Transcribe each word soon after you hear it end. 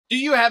Do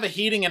you have a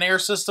heating and air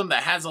system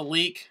that has a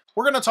leak?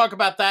 We're going to talk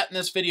about that in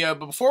this video,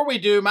 but before we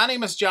do, my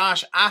name is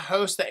Josh. I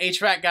host the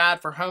HVAC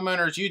Guide for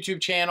Homeowners YouTube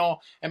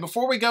channel, and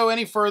before we go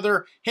any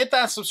further, hit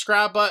that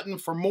subscribe button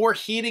for more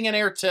heating and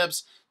air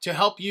tips to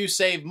help you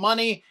save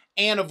money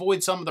and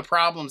avoid some of the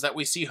problems that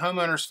we see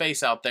homeowners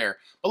face out there.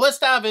 But let's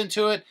dive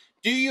into it.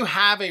 Do you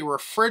have a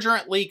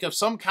refrigerant leak of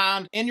some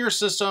kind in your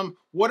system?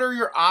 What are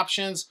your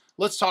options?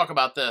 Let's talk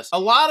about this. A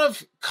lot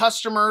of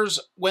customers,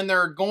 when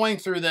they're going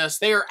through this,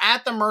 they are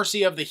at the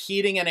mercy of the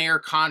heating and air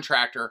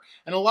contractor.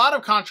 And a lot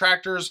of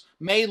contractors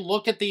may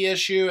look at the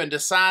issue and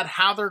decide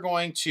how they're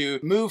going to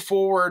move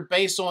forward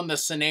based on the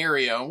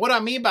scenario. And what I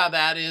mean by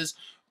that is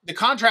the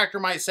contractor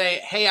might say,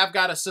 hey, I've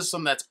got a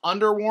system that's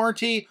under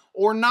warranty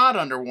or not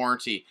under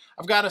warranty.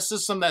 I've got a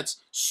system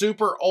that's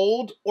super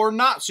old or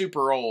not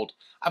super old.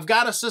 I've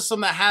got a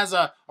system that has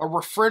a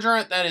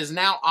refrigerant that is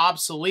now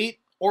obsolete,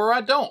 or I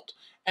don't.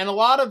 And a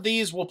lot of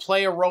these will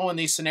play a role in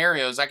these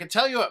scenarios. I can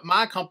tell you at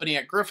my company,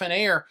 at Griffin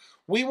Air,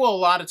 we will a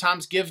lot of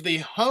times give the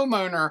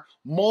homeowner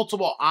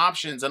multiple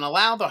options and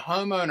allow the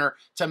homeowner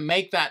to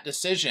make that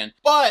decision.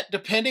 But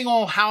depending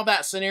on how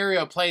that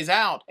scenario plays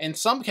out, in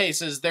some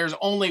cases, there's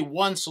only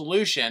one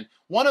solution.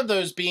 One of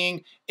those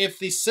being, if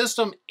the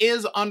system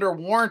is under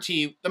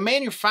warranty, the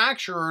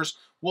manufacturers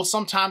will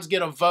sometimes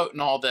get a vote in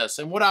all this.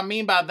 And what I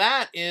mean by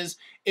that is,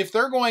 if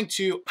they're going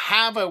to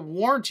have a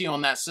warranty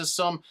on that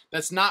system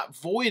that's not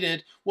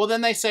voided, well,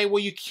 then they say,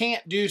 well, you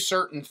can't do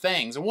certain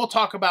things. And we'll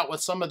talk about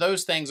what some of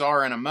those things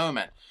are in a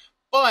moment.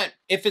 But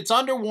if it's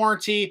under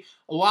warranty,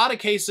 a lot of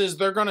cases,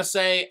 they're going to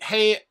say,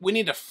 hey, we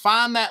need to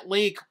find that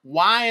leak.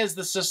 Why is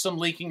the system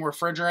leaking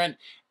refrigerant?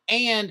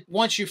 And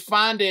once you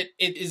find it,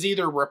 it is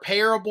either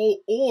repairable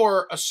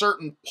or a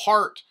certain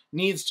part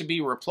needs to be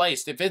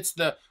replaced if it's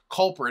the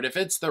culprit, if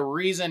it's the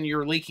reason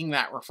you're leaking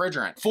that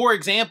refrigerant. For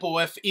example,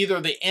 if either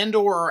the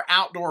indoor or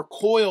outdoor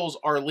coils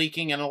are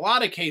leaking, in a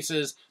lot of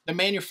cases, the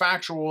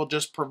manufacturer will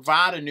just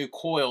provide a new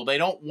coil. They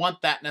don't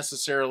want that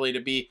necessarily to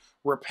be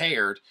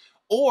repaired.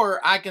 Or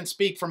I can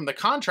speak from the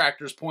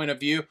contractor's point of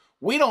view,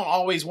 we don't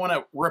always want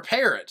to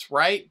repair it,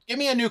 right? Give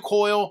me a new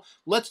coil.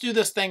 Let's do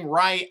this thing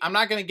right. I'm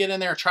not going to get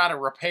in there and try to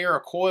repair a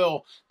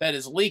coil that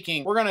is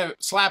leaking. We're going to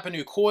slap a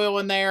new coil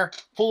in there,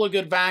 pull a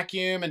good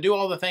vacuum, and do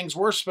all the things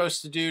we're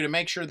supposed to do to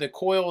make sure the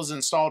coil is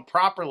installed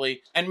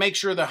properly and make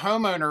sure the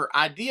homeowner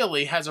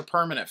ideally has a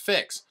permanent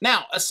fix.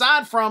 Now,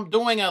 aside from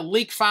doing a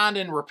leak find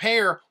and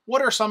repair,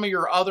 what are some of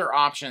your other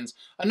options?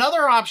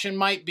 Another option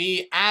might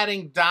be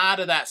adding dye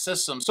to that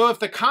system. So if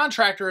the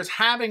contractor is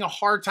having a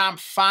hard time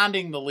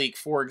finding the leak,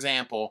 for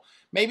example,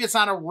 maybe it's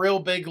not a real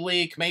big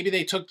leak, maybe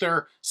they took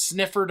their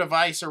sniffer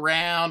device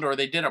around or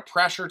they did a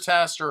pressure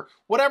test or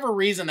whatever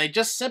reason, they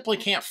just simply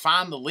can't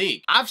find the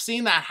leak. I've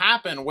seen that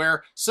happen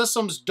where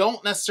systems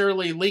don't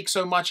necessarily leak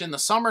so much in the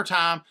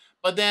summertime,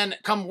 but then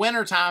come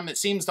wintertime, it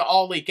seems to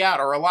all leak out,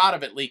 or a lot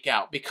of it leak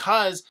out,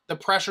 because the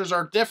pressures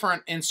are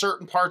different in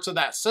certain parts of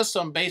that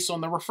system based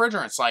on the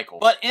refrigerant cycle.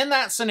 But in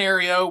that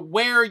scenario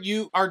where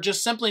you are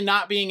just simply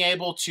not being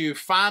able to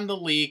find the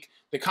leak,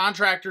 the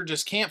contractor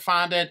just can't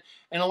find it,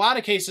 in a lot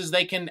of cases,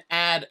 they can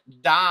add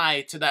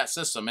dye to that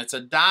system. It's a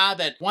dye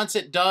that once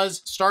it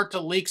does start to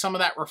leak some of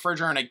that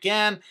refrigerant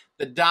again,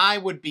 the dye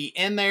would be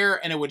in there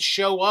and it would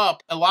show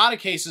up. A lot of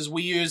cases,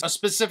 we use a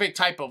specific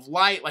type of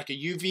light, like a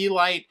UV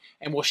light,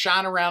 and we'll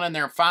shine around in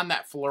there and find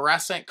that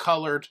fluorescent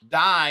colored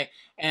dye.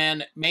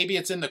 And maybe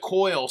it's in the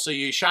coil. So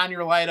you shine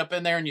your light up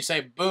in there and you say,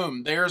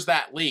 boom, there's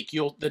that leak.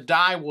 The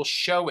dye will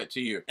show it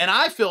to you. And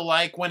I feel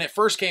like when it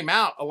first came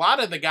out, a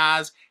lot of the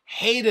guys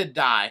hated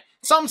dye.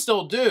 Some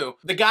still do.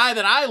 The guy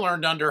that I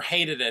learned under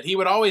hated it. He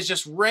would always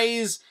just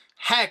raise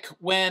heck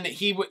when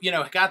he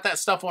got that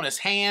stuff on his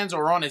hands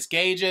or on his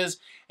gauges,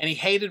 and he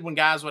hated when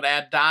guys would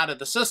add dye to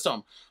the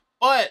system.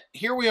 But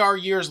here we are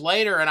years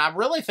later, and I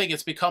really think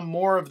it's become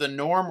more of the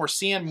norm. We're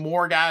seeing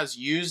more guys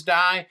use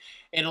dye.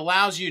 It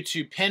allows you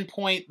to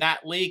pinpoint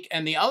that leak.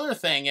 And the other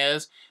thing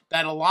is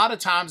that a lot of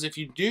times if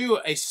you do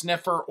a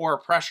sniffer or a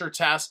pressure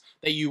test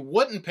that you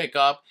wouldn't pick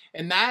up,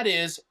 and that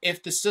is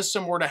if the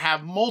system were to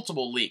have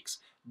multiple leaks.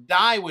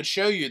 Dye would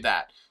show you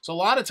that. So a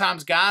lot of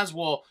times guys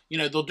will,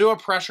 they'll do a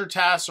pressure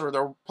test or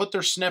they'll put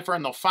their sniffer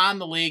and they'll find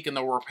the leak and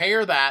they'll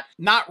repair that,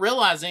 not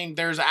realizing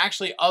there's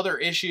actually other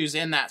issues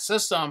in that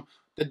system.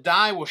 The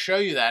dye will show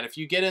you that. If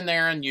you get in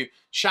there and you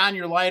shine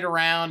your light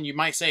around, you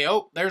might say,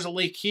 oh, there's a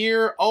leak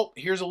here. Oh,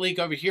 here's a leak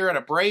over here at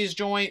a braze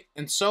joint,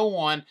 and so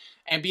on,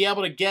 and be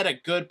able to get a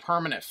good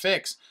permanent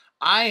fix.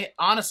 I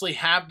honestly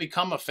have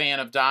become a fan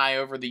of dye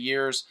over the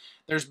years.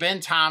 There's been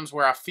times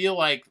where I feel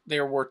like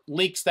there were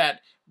leaks that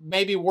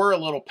maybe were a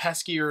little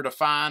peskier to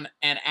find,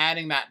 and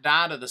adding that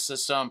dye to the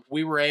system,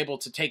 we were able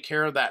to take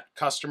care of that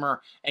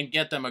customer and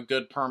get them a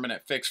good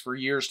permanent fix for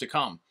years to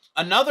come.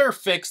 Another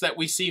fix that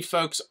we see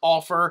folks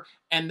offer,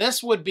 and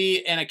this would be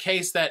in a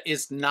case that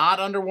is not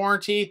under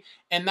warranty,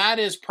 and that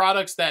is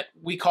products that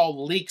we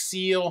call leak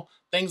seal,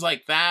 things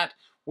like that,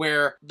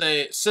 where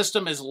the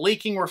system is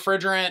leaking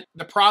refrigerant.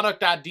 The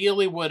product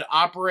ideally would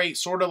operate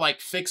sort of like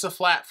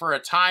Fix-A-Flat for a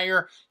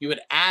tire. You would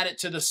add it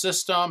to the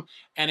system,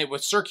 and it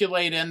would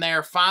circulate in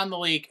there, find the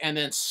leak, and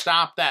then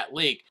stop that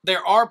leak.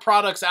 There are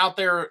products out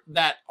there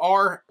that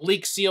are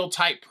leak seal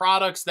type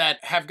products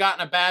that have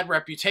gotten a bad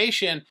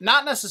reputation,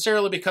 not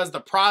necessarily because the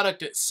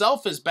product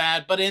itself is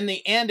bad, but in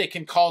the end it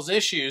can cause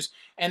issues.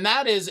 And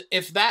that is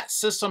if that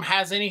system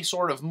has any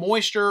sort of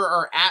moisture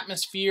or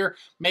atmosphere,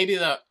 maybe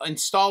the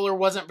installer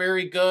wasn't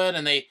very good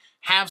and they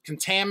have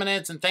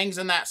contaminants and things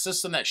in that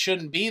system that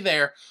shouldn't be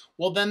there,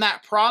 well, then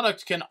that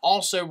product can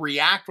also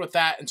react with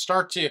that and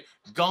start to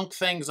gunk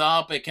things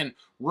up. It can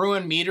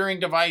ruin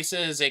metering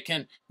devices. It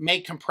can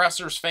make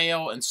compressors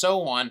fail and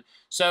so on.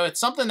 So it's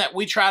something that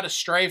we try to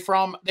stray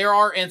from. There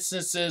are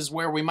instances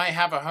where we might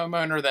have a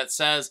homeowner that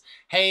says,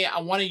 hey,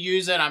 I want to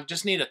use it. I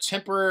just need a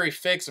temporary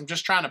fix. I'm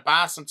just trying to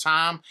buy some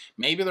time.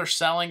 Maybe they're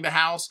selling the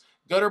house.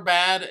 Good or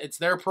bad, it's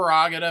their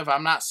prerogative.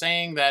 I'm not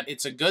saying that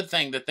it's a good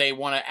thing that they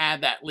want to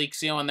add that leak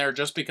seal in there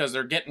just because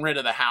they're getting rid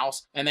of the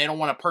house and they don't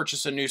want to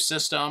purchase a new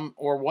system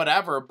or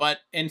whatever. But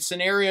in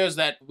scenarios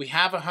that we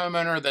have a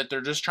homeowner that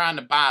they're just trying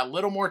to buy a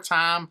little more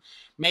time,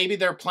 maybe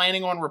they're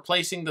planning on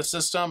replacing the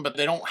system, but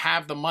they don't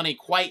have the money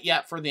quite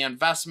yet for the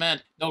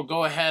investment, they'll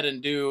go ahead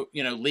and do,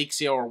 leak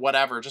seal or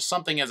whatever, just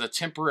something as a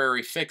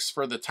temporary fix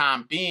for the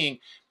time being,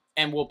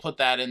 and we'll put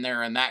that in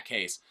there in that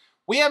case.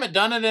 We haven't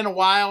done it in a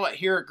while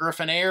here at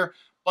Griffin Air,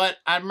 but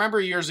I remember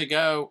years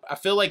ago, I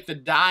feel like the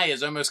dye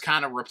has almost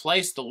kind of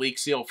replaced the leak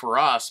seal for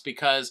us,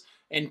 because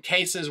in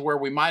cases where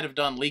we might have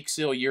done leak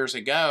seal years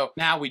ago,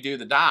 now we do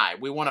the dye.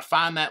 We want to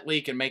find that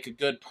leak and make a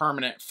good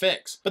permanent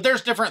fix. But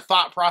there's different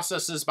thought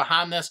processes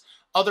behind this.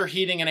 Other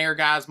heating and air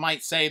guys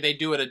might say they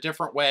do it a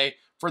different way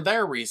for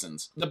their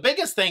reasons. The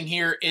biggest thing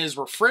here is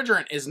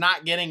refrigerant is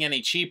not getting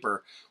any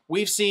cheaper.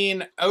 We've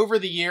seen over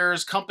the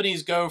years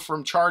companies go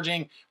from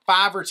charging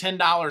 $5 or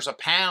 $10 a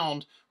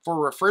pound for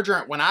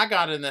refrigerant when I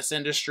got in this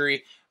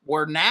industry,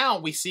 where now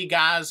we see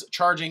guys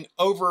charging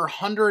over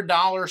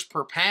 $100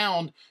 per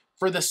pound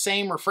for the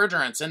same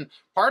refrigerants. And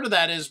part of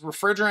that is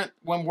refrigerant,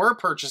 when we're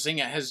purchasing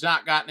it, has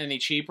not gotten any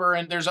cheaper.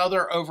 And there's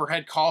other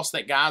overhead costs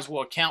that guys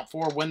will account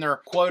for when they're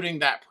quoting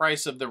that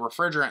price of the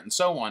refrigerant and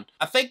so on.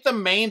 I think the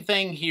main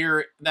thing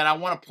here that I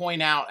want to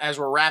point out as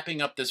we're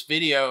wrapping up this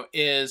video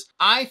is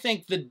I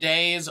think the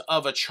days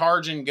of a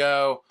charge and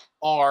go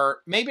are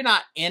maybe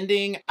not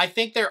ending. I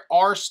think there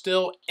are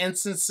still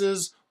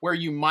instances where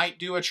you might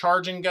do a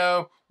charge and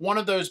go. One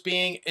of those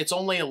being it's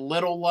only a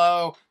little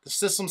low, the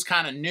system's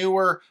kind of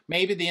newer,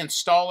 maybe the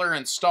installer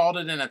installed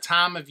it in a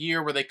time of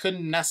year where they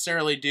couldn't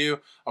necessarily do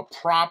a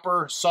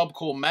proper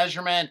subcool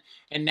measurement,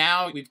 and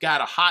now we've got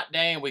a hot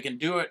day and we can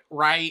do it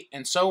right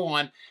and so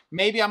on.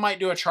 Maybe I might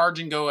do a charge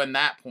and go in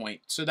that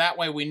point, so that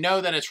way we know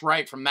that it's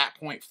right from that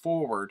point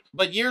forward.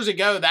 But years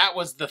ago, that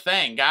was the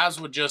thing. Guys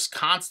would just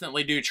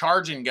constantly do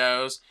charge and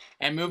goes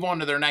and move on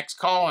to their next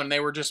call, and they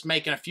were just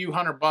making a few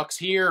 $100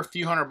 here, a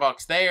few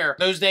 $100 there.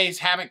 Those days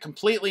haven't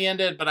completely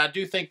ended, but I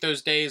do think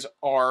those days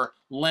are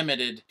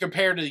limited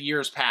compared to the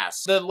years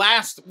past. The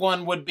last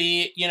one would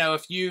be,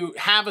 if you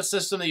have a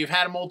system that you've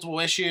had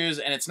multiple issues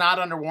and it's not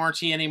under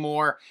warranty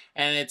anymore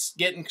and it's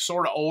getting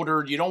sort of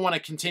older, you don't want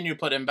to continue to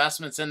put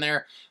investments in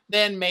there,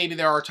 then maybe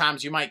there are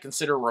times you might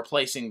consider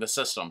replacing the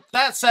system.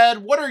 That said,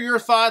 what are your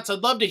thoughts? I'd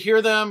love to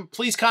hear them.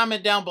 Please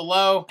comment down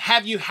below.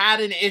 Have you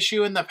had an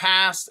issue in the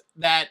past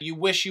that you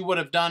wish you would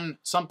have done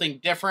something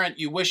different?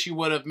 You wish you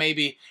would have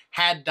maybe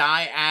had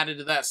dye added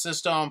to that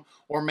system,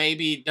 or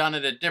maybe done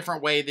it a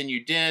different way than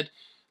you did?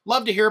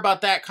 Love to hear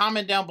about that.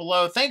 Comment down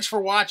below. Thanks for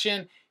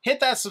watching.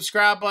 Hit that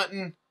subscribe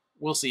button.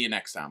 We'll see you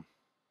next time.